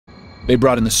They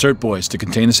brought in the CERT boys to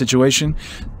contain the situation.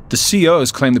 The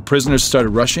COs claimed the prisoners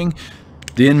started rushing.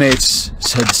 The inmates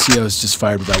said the COs just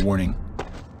fired without warning.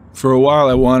 For a while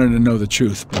I wanted to know the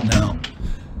truth, but now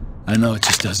I know it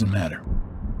just doesn't matter.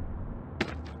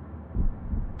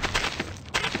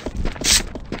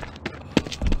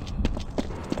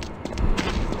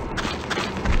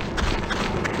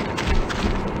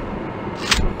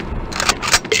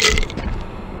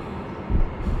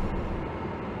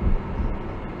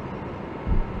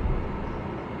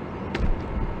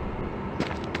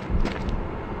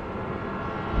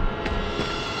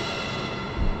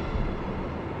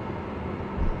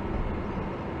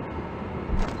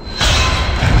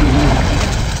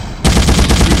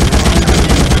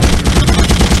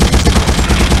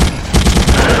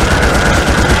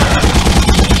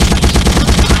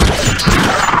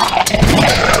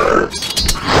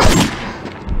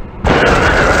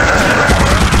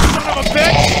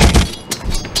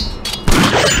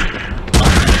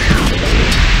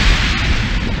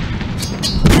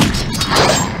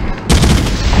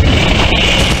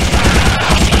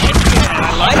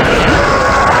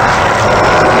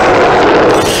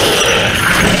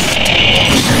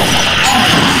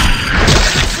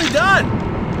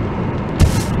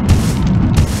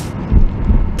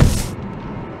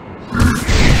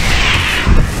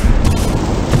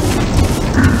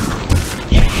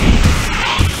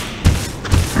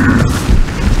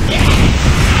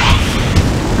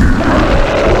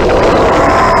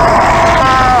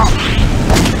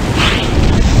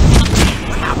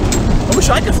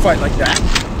 Fight like that.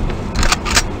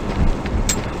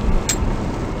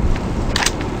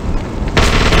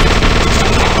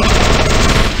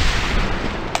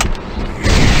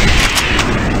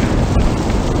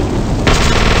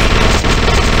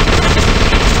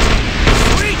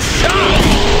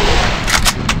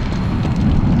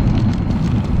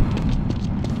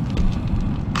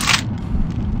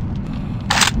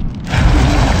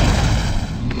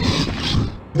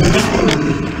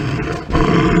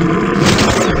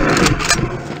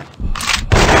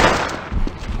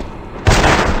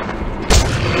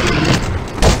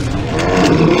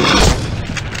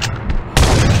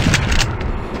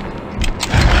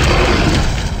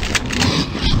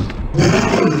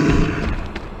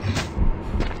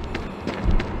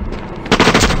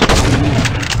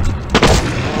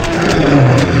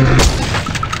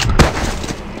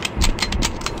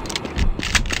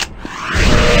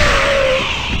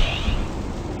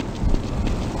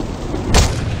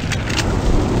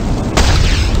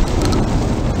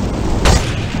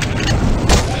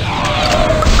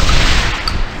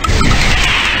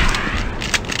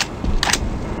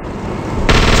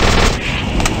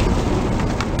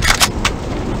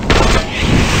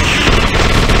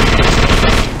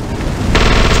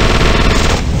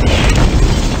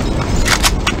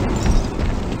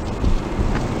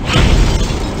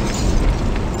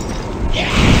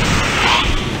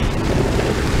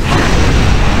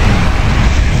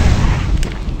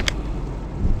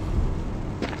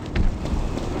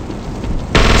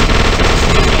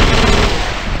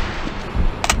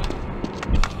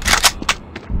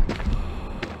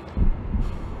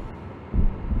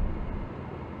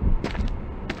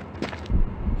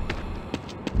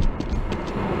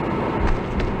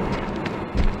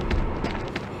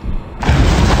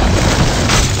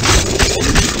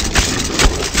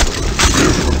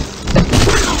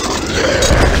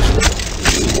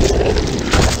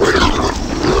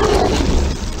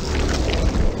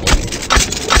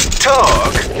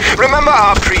 Remember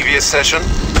our previous session?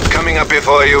 Coming up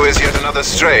before you is yet another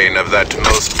strain of that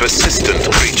most persistent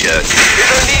creature.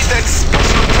 It'll need that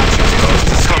special touch of yours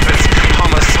to stop its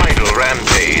homicidal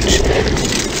rampage.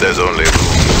 There's only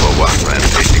room for one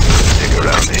rampaging lunatic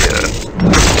around here.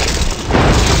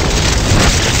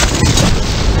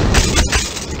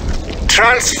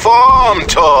 Transform,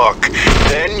 Talk!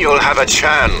 Then you'll have a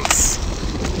chance.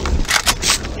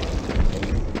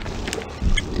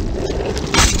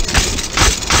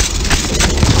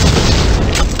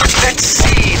 Let's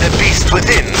see the beast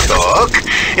within, Talk.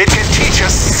 It can teach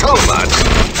us so much.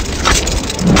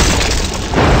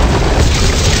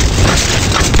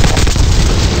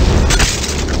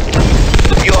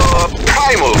 Your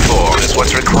primal form is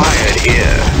what's required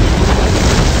here.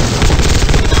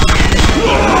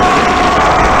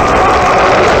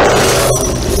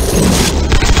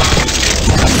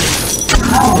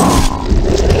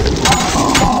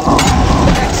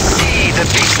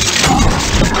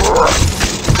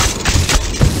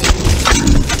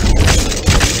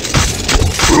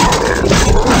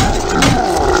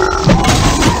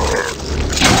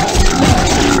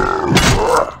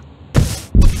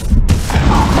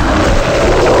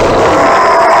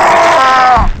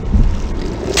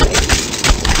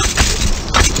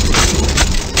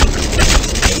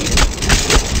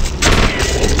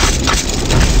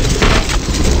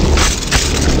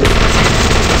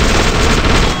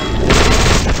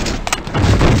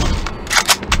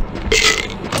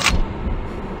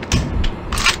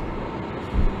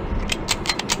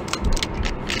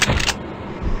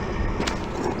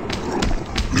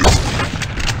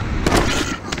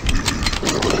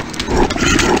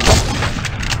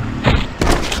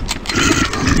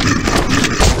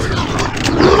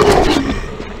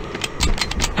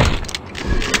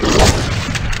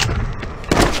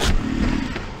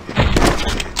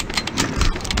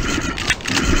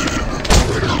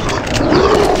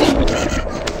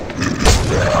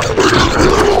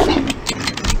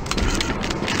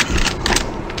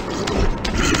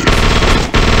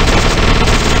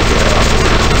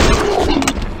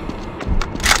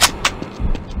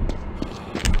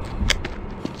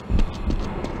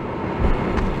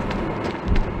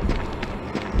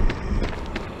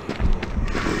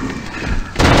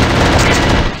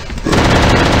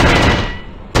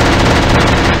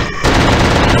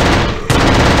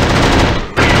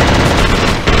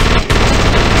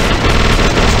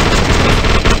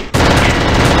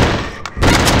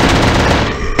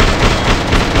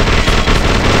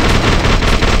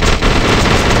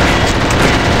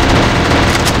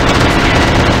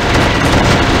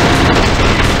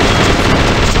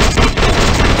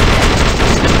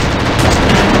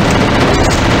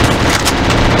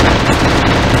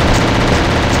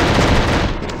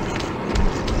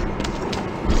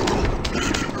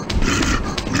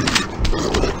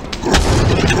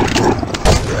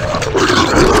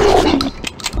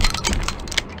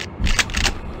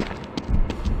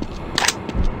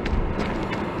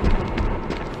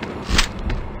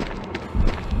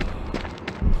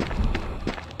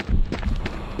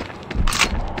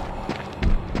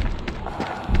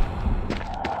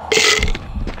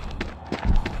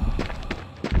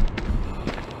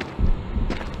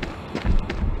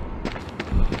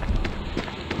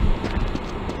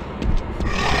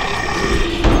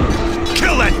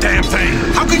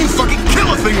 How can you fucking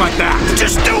kill a thing like that?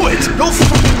 Just do it! No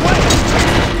fucking way!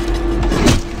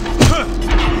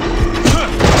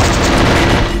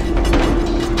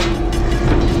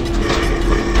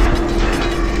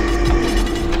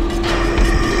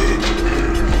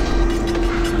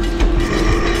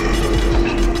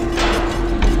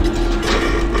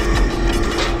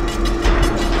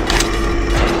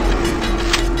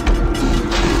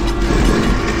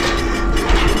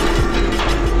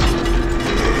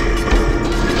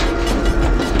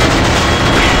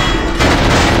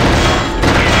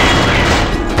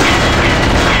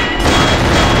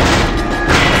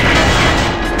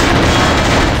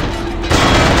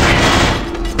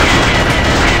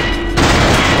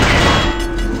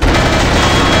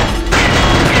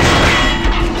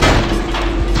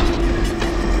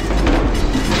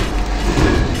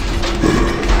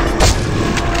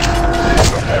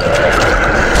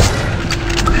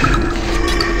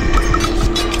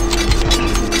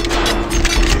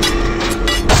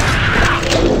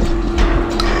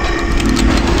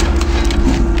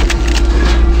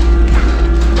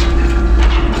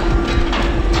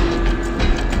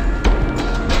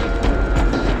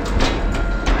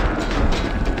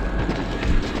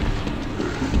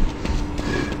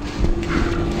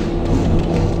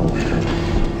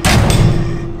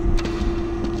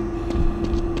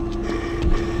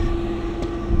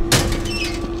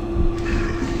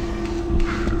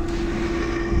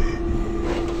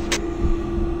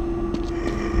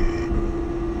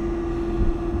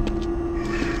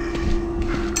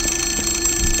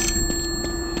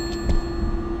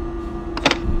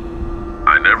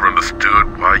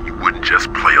 understood why you wouldn't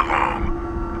just play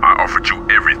along. I offered you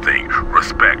everything,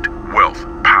 respect, wealth,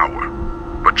 power,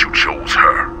 but you chose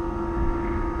her.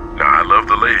 Now, I love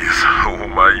the ladies, oh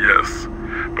my yes,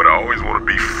 but I always want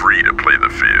to be free to play the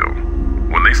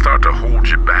field. When they start to hold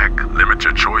you back, limit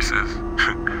your choices,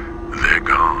 they're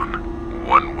gone,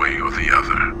 one way or the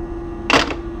other.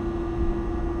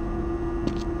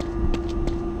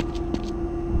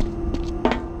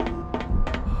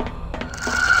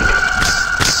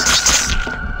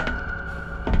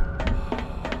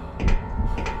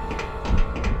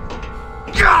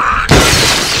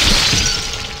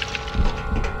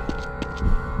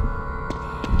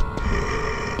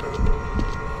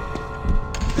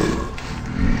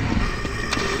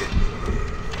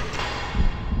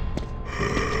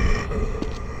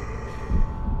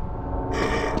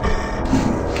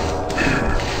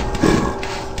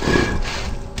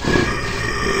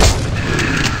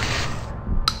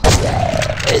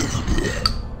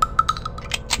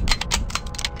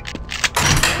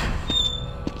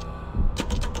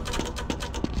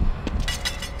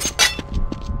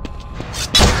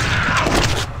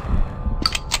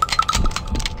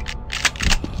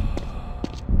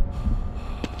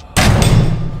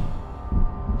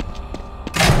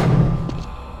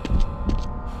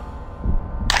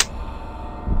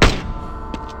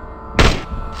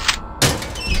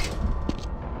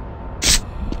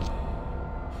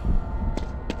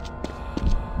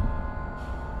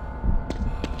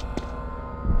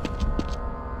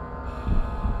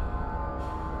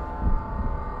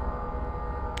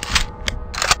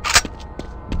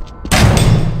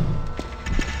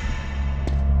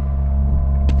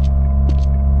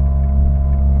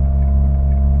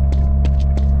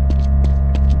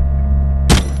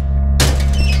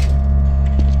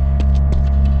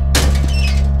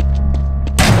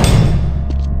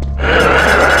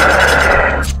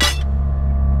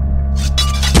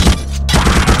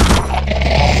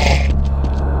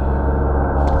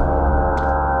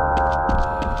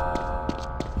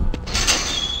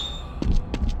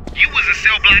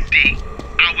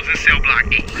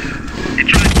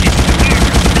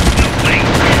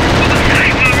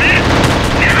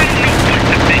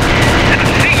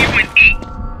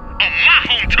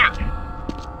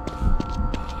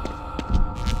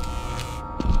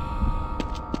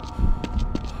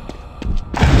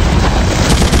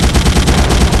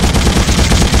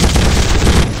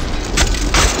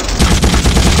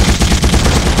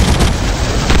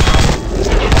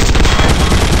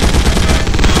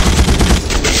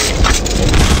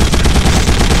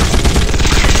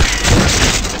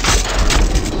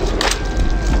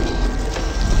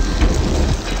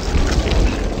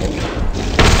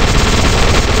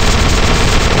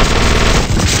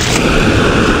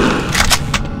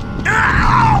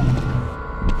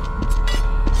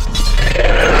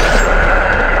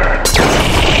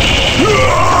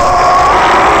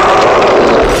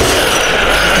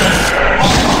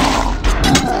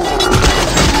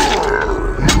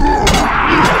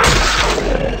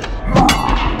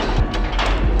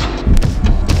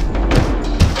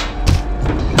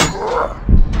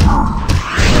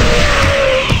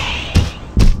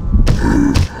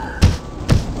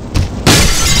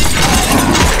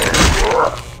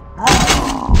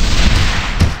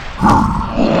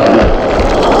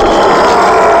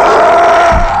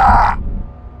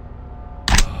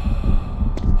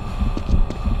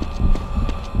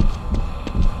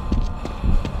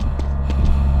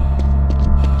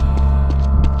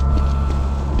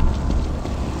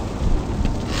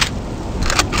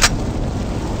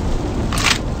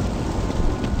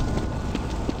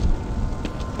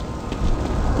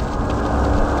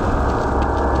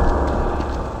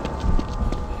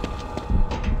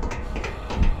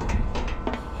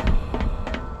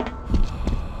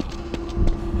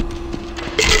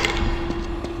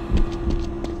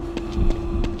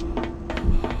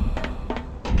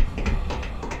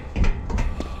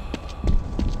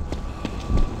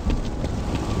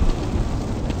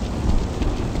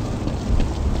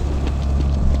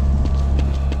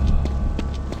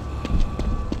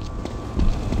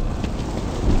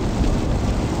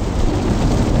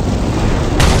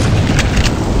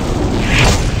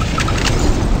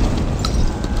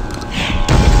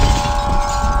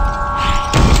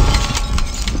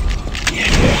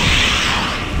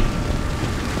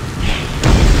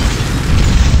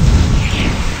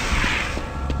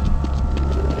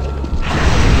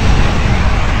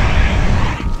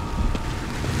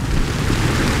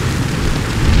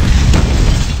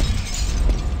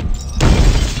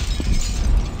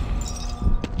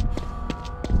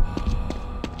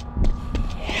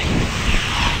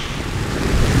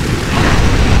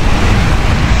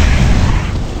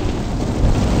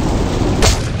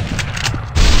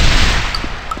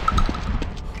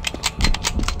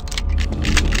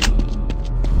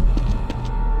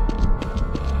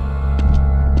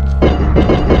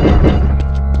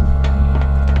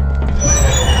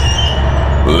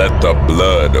 let the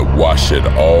blood wash it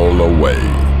all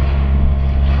away.